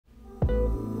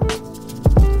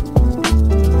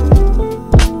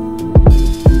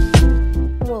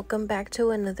welcome back to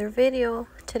another video.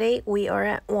 Today we are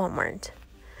at Walmart.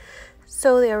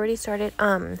 So they already started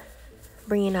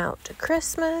bringing out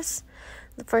Christmas.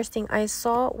 The first thing I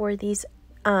saw were these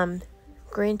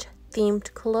Grinch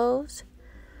themed clothes.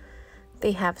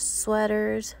 They have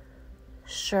sweaters,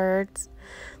 shirts.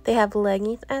 They have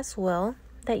leggings as well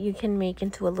that you can make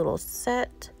into a little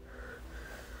set.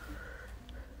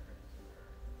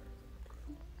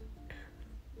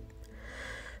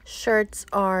 Shirts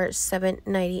are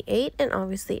 $7.98, and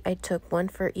obviously I took one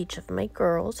for each of my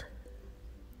girls.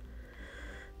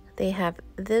 They have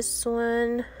this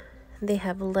one. They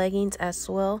have leggings as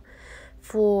well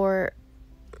for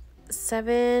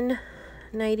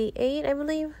 $7.98, I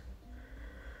believe.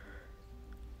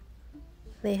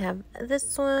 They have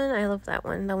this one. I love that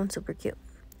one. That one's super cute.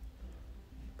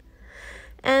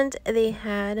 And they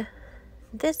had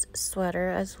this sweater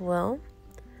as well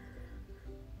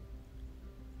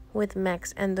with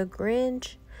Max and the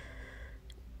Grinch.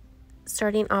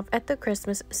 Starting off at the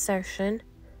Christmas section,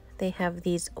 they have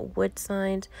these wood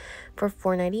signs for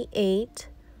 $4.98.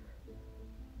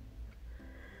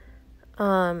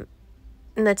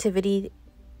 Nativity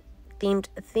themed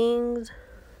things.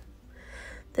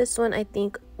 This one I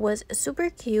think was super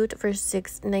cute for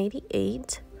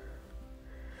 $6.98.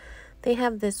 They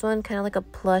have this one kind of like a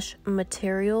plush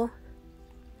material,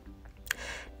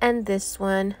 and this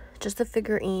one just the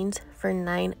figurines for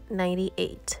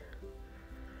 $9.98.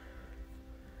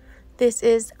 This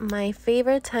is my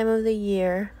favorite time of the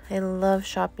year. I love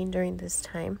shopping during this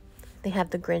time. They have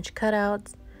the Grinch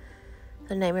cutouts,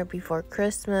 The Nightmare Before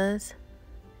Christmas.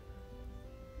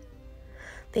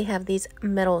 They have these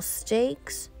metal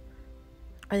stakes.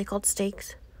 Are they called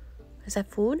stakes? Is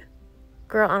that food?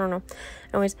 Girl, I don't know.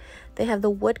 Anyways, they have the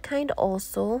wood kind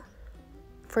also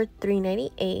for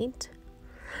 $3.98.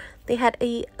 They had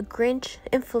a Grinch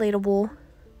inflatable.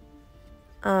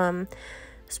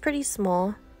 It's pretty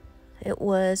small. It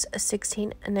was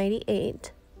 $16.98.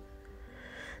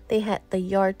 They had the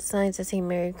yard signs that say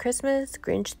Merry Christmas,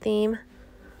 Grinch theme.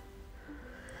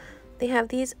 They have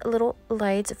these little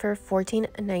lights for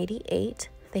 $14.98.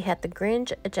 They had the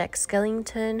Grinch, Jack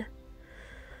Skellington,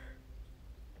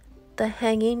 the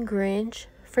Hanging Grinch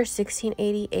for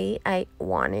 $16.88. I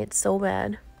want it so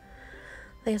bad.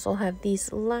 They also have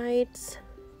these lights.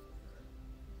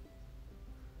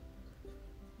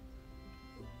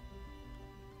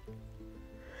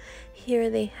 Here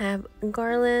they have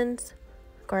garlands.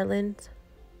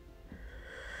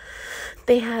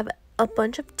 They have a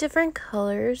bunch of different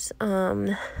colors.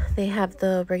 They have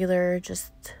the regular,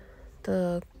 just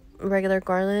the regular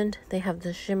garland. They have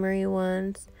the shimmery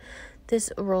ones.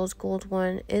 This rose gold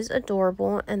one is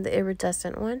adorable, and the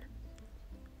iridescent one.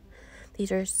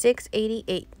 These are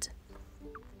 $6.88.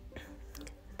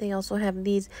 They also have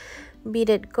these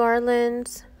beaded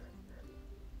garlands,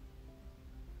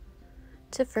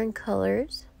 different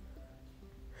colors.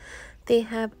 They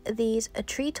have these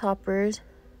tree toppers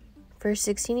for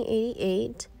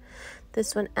 $16.88.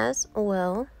 This one as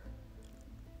well.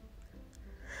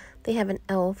 They have an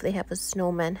elf. They have a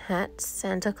snowman hat,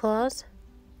 Santa Claus.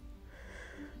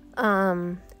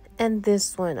 And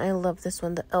this one, I love this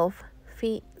one, the elf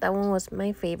feet. That one was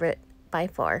my favorite by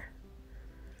far.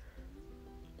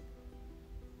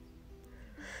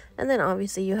 And then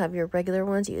obviously you have your regular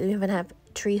ones. You even have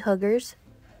tree huggers.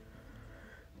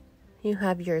 You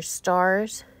have your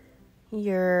stars,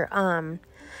 your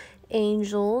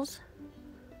angels.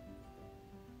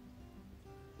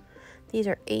 These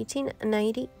are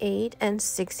 $18.98 and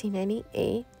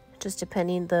 $16.98, just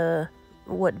depending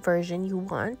what version you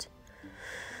want.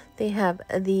 They have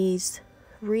these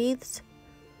wreaths.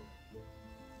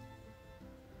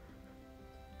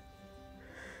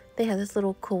 They have this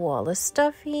little koala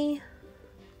stuffy.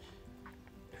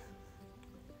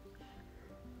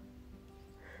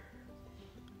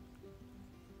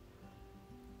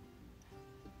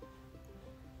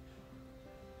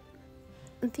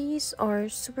 These are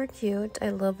super cute. I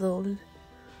love those.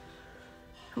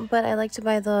 But I like to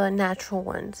buy the natural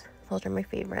ones. Those are my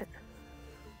favorite.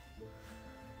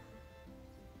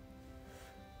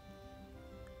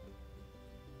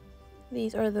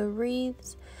 These are the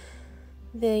wreaths.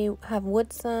 They have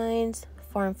wood signs,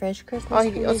 farm fresh Christmas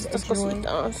trees,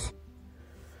 joy.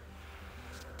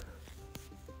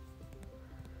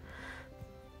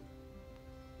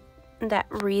 That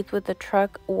wreath with the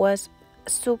truck was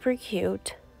super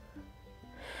cute.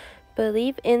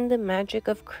 Believe in the magic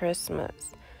of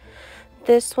Christmas.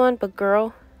 This one, but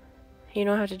girl, you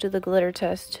don't have to do the glitter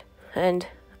test, and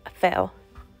I fail.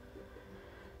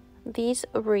 These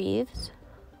wreaths,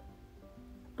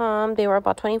 they were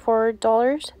about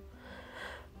 $24,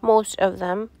 most of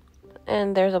them.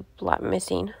 and there's a lot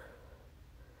missing.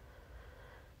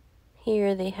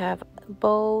 Here they have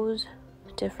bows,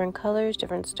 different colors,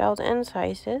 different styles and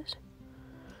sizes.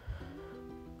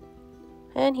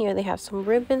 And here they have some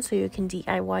ribbons so you can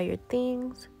DIY your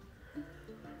things.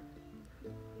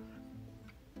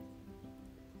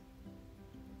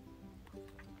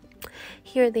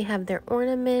 Here they have their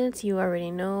ornaments. You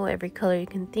already know every color you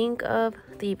can think of.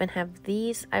 They even have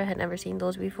these. I had never seen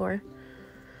those before.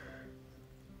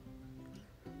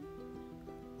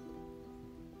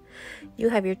 You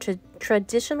have your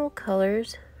traditional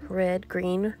colors, red,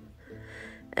 green,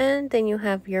 and then you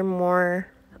have your more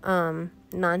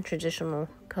non-traditional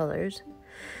colors.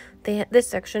 This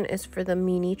section is for the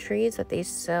mini trees that they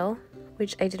sell,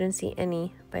 which I didn't see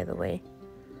any, by the way.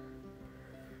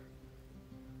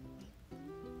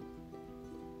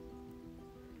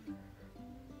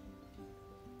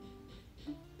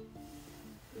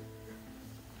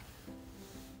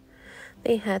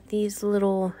 They had these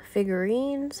little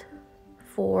figurines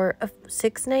for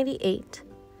 $6.98.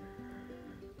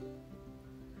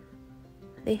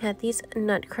 They had these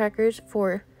nutcrackers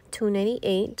for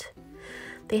 $2.98.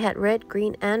 They had red,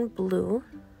 green, and blue.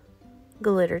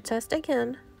 Glitter test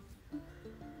again.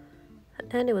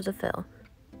 And it was a fail.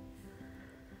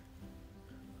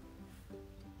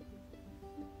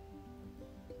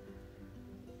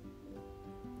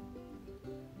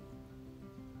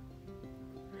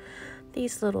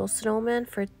 These little snowmen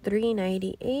for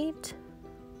 $3.98.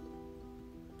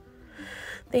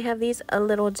 They have these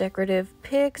little decorative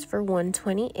pigs for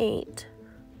 $1.28.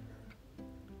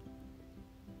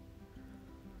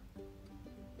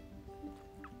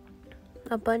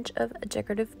 A bunch of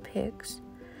decorative pigs.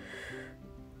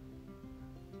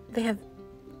 They have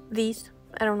these.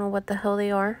 I don't know what the hell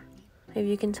they are. If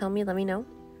you can tell me, let me know.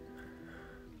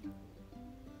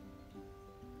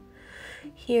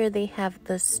 Here they have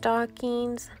the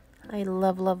stockings. I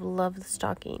love, love, love the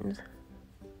stockings.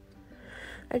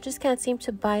 I just can't seem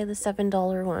to buy the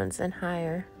 $7 ones and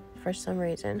higher for some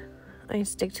reason. I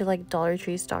stick to like Dollar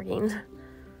Tree stockings.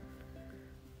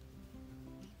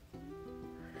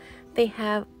 They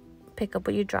have, pick up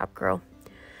what you drop, girl.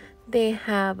 They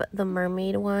have the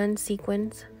mermaid one,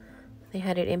 sequins. They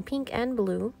had it in pink and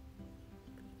blue.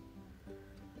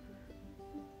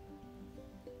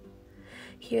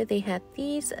 Here they had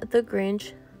these, the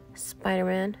Grinch,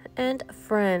 Spider-Man, and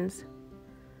Friends.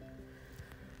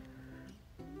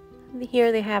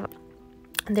 Here they have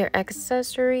their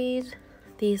accessories.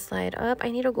 These slide up.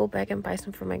 I need to go back and buy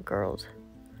some for my girls.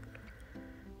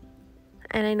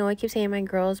 And I know I keep saying my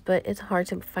girls, but it's hard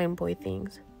to find boy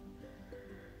things.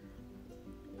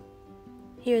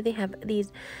 Here they have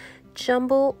these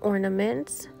jumbo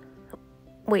ornaments.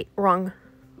 Wait, wrong.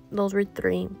 Those were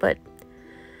 3, but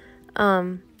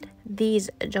these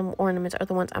jumbo ornaments are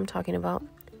the ones I'm talking about.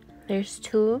 There's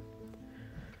 2.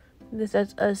 This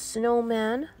is a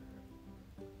snowman.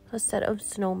 A set of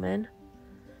snowmen.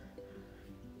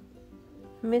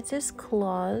 Mrs.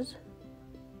 Claus.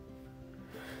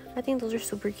 I think those are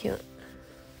super cute.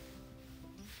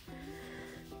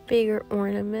 Bigger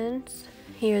ornaments.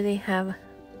 Here they have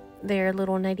their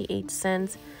little 98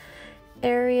 cents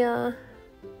area.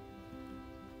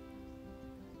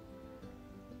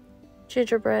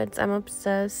 Gingerbreads, I'm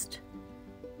obsessed.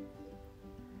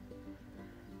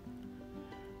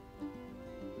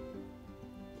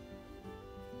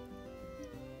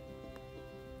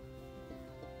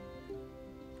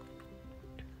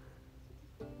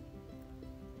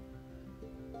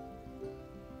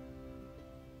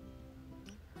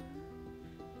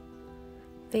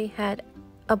 They had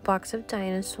a box of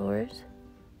dinosaurs.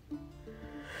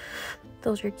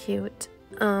 Those are cute,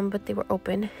 but they were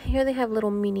open. Here they have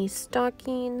little mini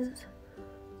stockings.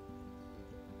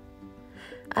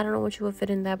 I don't know what you would fit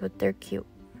in that, but they're cute.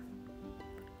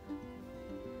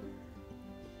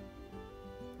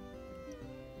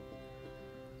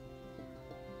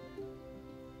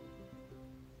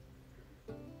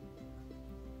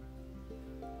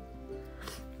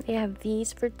 They have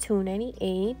these for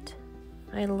 $2.98.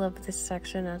 I love this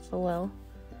section as well.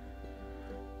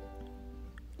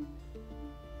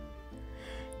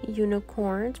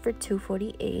 Unicorns for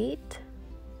 $2.48.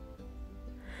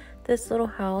 This little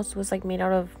house was like made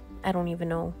out of, I don't even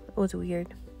know. It was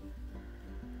weird.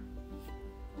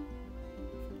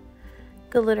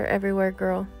 Glitter everywhere,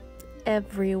 girl.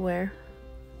 Everywhere.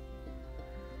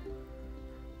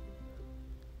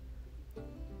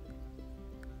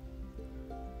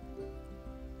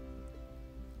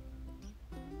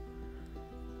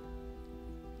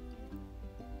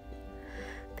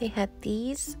 They had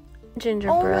these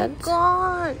gingerbreads. Oh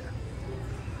my god!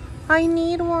 I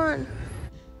need one.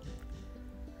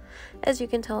 As you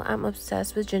can tell, I'm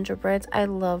obsessed with gingerbreads. I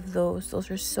love those. Those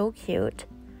are so cute.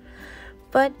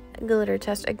 But glitter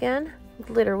test again.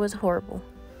 Glitter was horrible.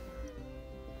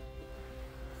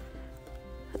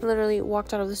 I literally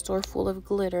walked out of the store full of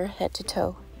glitter head to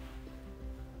toe.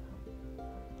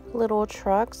 Little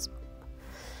trucks.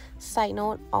 Side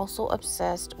note, also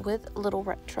obsessed with little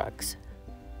red trucks.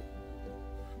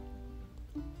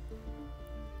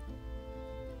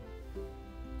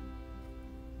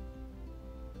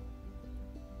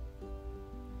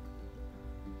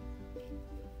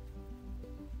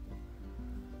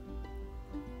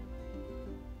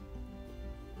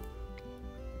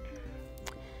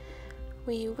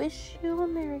 We wish you a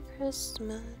Merry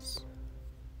Christmas.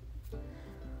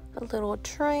 A little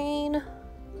train.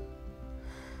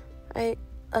 I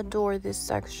adore this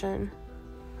section.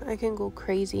 I can go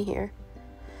crazy here.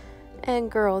 And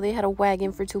girl, they had a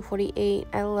wagon for $2.48.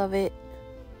 I love it.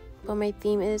 But my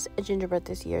theme is a gingerbread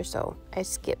this year, so I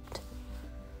skipped.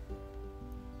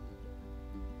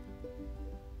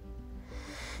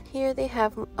 Here they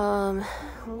have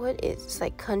what is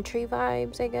like country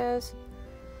vibes, I guess.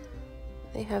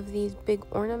 They have these big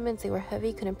ornaments. They were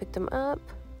heavy, couldn't pick them up.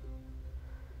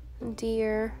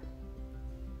 Deer.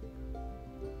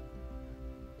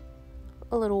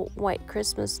 A little white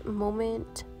Christmas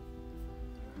moment.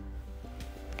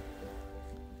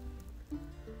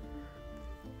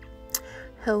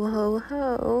 Ho ho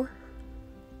ho.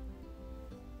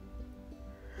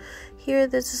 Here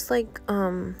this is like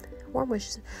warm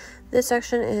wishes. This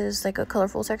section is like a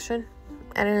colorful section.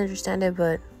 I didn't understand it,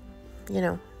 but you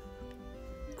know.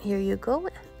 Here you go.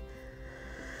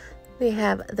 We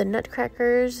have the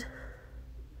nutcrackers.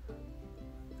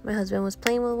 My husband was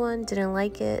playing with one, didn't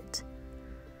like it.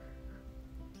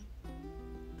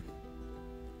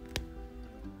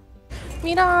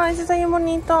 Mira, ese está bien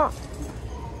bonito.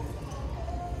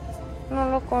 No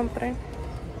lo compren.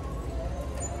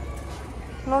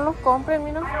 No lo compren,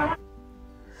 mira.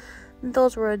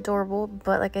 Those were adorable,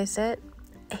 but like I said,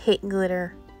 I hate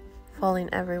glitter falling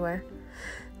everywhere.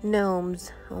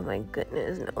 Gnomes. Oh my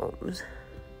goodness, gnomes.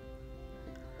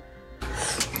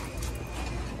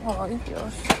 Ay,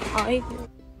 Dios. Ay, Dios.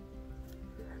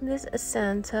 This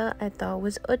Santa I thought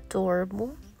was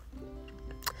adorable.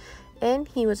 And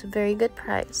he was a very good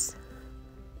price.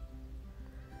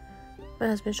 My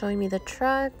husband showing me the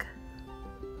truck.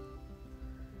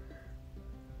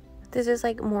 This is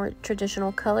like more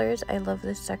traditional colors. I love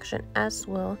this section as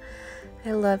well.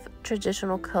 I love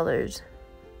traditional colors.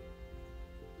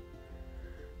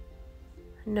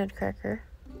 Nutcracker.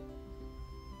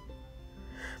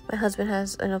 My husband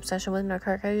has an obsession with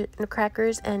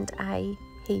nutcrackers and I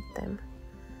hate them.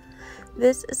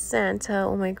 This is Santa.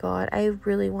 Oh my god, I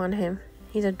really want him.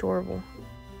 He's adorable.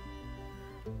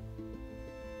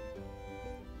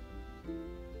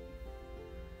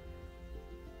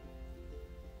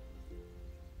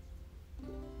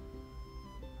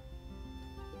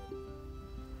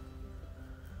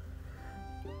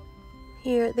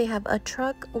 Here they have a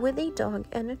truck with a dog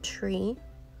and a tree.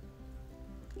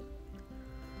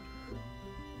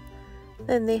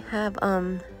 Then they have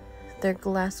their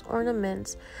glass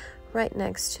ornaments right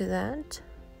next to that.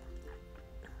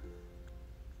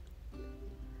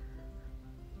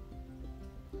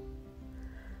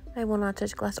 I will not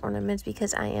touch glass ornaments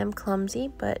because I am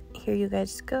clumsy, but here you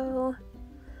guys go.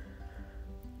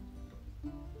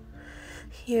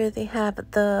 Here they have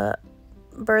the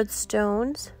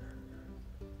birthstones.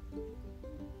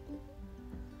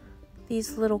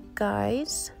 These little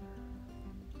guys.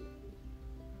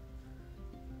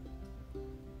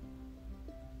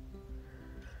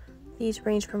 These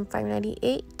range from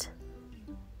 $5.98.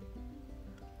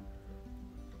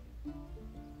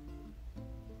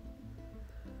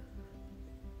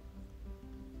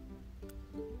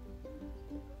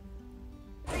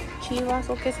 Chivas,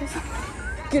 ¿o qué es eso?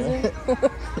 ¿Qué es eso?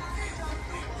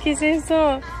 ¿Qué es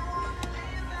eso?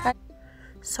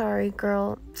 Sorry,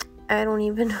 girl. I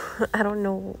don't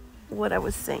know what I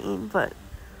was saying, but it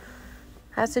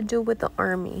has to do with the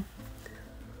army.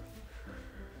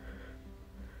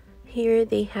 Here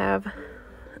they have,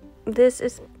 this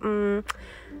is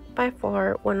by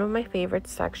far one of my favorite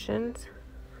sections.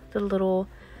 The little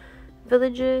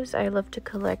villages. I love to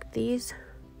collect these.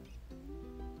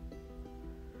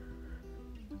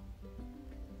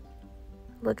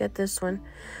 Look at this one.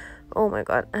 Oh my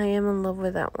god, I am in love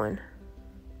with that one.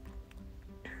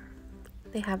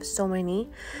 They have so many.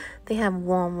 They have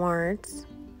Walmarts.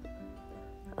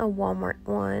 A Walmart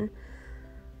one.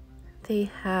 They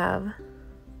have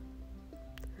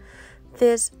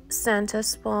this Santa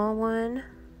Spa one.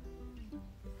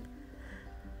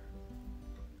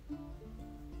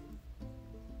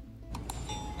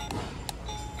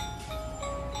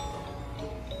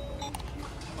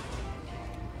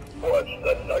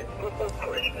 The night before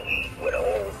Christmas, when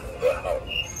all through the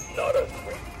house, not a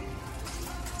creep.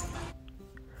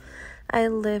 I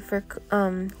live for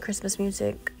Christmas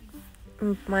music.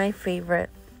 My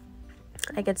favorite.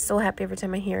 I get so happy every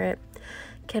time I hear it.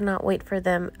 Cannot wait for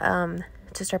them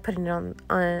to start putting it on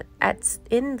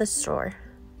in the store.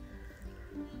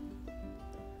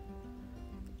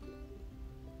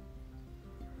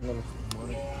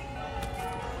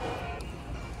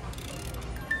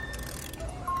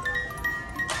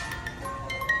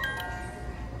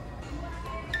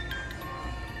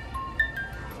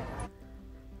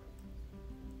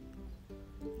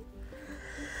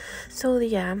 So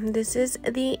yeah, this is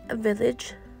the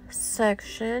village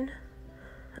section.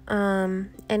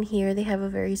 And here they have a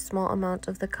very small amount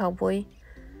of the cowboy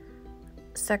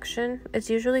section. It's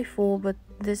usually full, but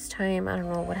this time I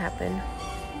don't know what happened.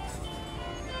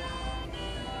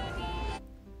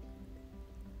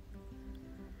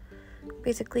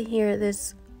 Basically here,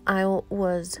 this aisle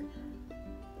was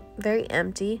very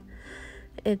empty.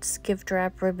 It's gift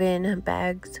wrap, ribbon,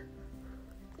 bags.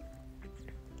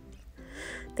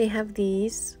 They have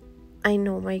these. I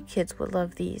know my kids would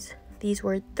love these. These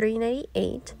were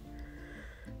 $3.98.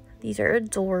 These are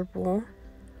adorable.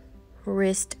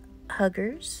 Wrist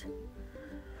huggers.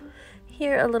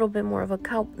 Here a little bit more of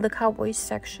the cowboys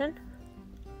section.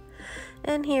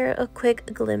 And here a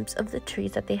quick glimpse of the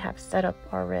trees that they have set up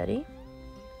already.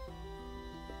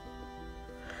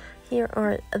 Here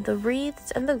are the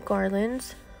wreaths and the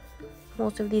garlands.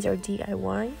 Most of these are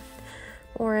DIY.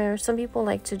 Or some people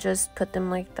like to just put them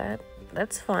like that.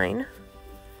 That's fine.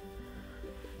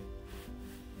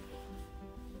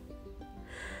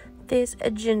 This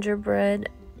gingerbread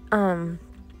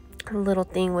little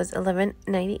thing was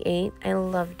 $11.98. I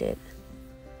loved it.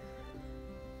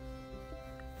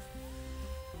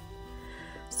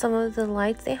 Some of the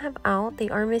lights they have out, they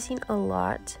are missing a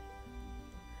lot.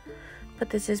 But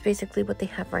this is basically what they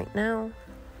have right now.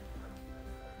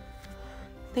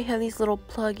 They have these little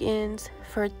plug-ins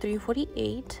for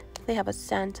 $3.48. They have a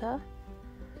Santa.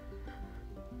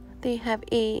 They have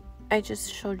I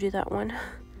just showed you that one.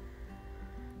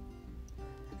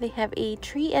 They have a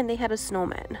tree and they have a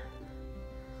snowman.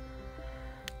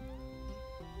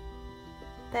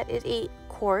 That is a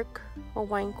cork, a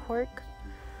wine cork.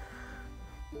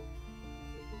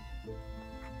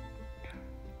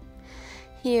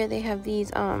 Here they have these,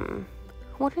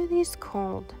 what are these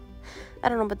called? I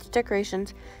don't know, but the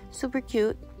decorations, super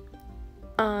cute.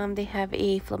 They have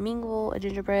a flamingo, a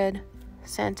gingerbread,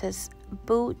 Santa's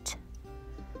boot.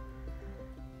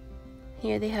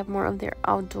 Here they have more of their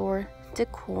outdoor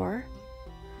decor.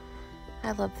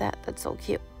 I love that. That's so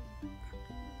cute.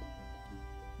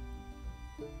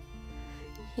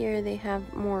 Here they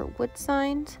have more wood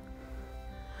signs.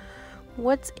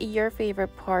 What's your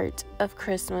favorite part of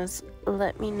Christmas?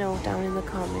 Let me know down in the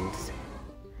comments.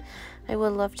 I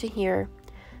would love to hear.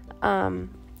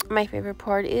 My favorite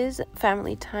part is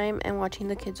family time and watching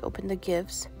the kids open the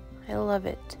gifts. I love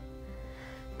it.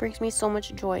 Brings me so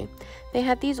much joy. They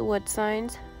had these wood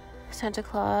signs. Santa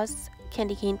Claus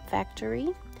Candy Cane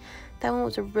Factory. That one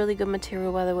was a really good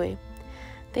material, by the way.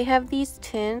 They have these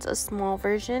tins, a small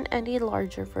version and a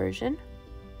larger version.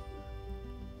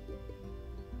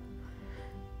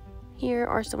 Here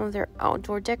are some of their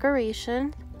outdoor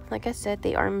decorations. Like I said,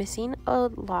 they are missing a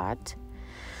lot.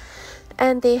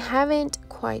 And they haven't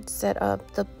quite set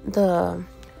up the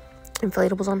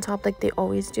inflatables on top like they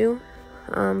always do.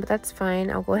 But that's fine.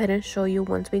 I'll go ahead and show you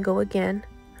once we go again.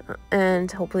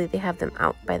 And hopefully they have them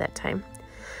out by that time.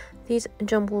 These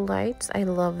jumbo lights, I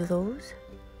love those.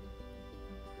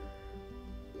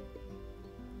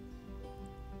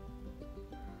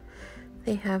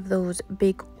 They have those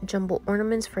big jumbo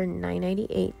ornaments for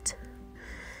 $9.98.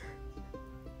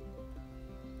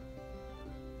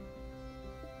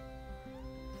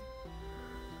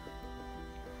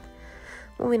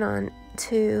 Moving on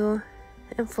to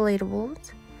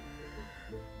inflatables.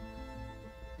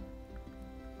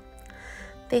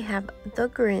 They have the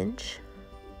Grinch.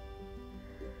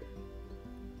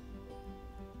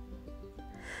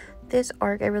 This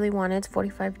arc I really wanted. It's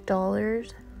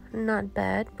 $45. Not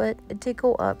bad, but it did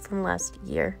go up from last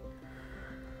year.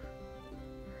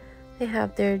 They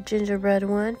have their gingerbread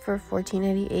one for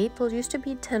 $14.98. Those used to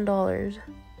be $10.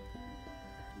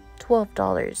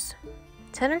 $12.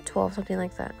 10 or 12, something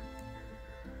like that.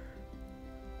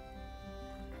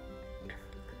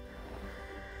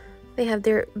 They have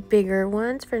their bigger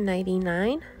ones for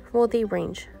 $99. Well, they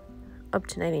range up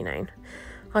to $99.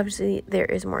 Obviously, there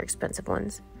is more expensive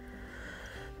ones.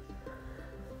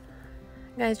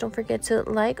 Guys, don't forget to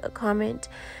like, comment,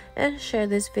 and share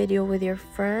this video with your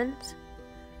friends.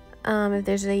 If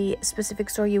there's a specific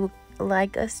store you would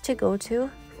like us to go to,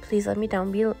 please let me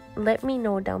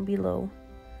know down below.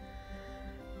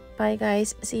 Bye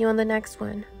guys, see you on the next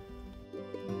one.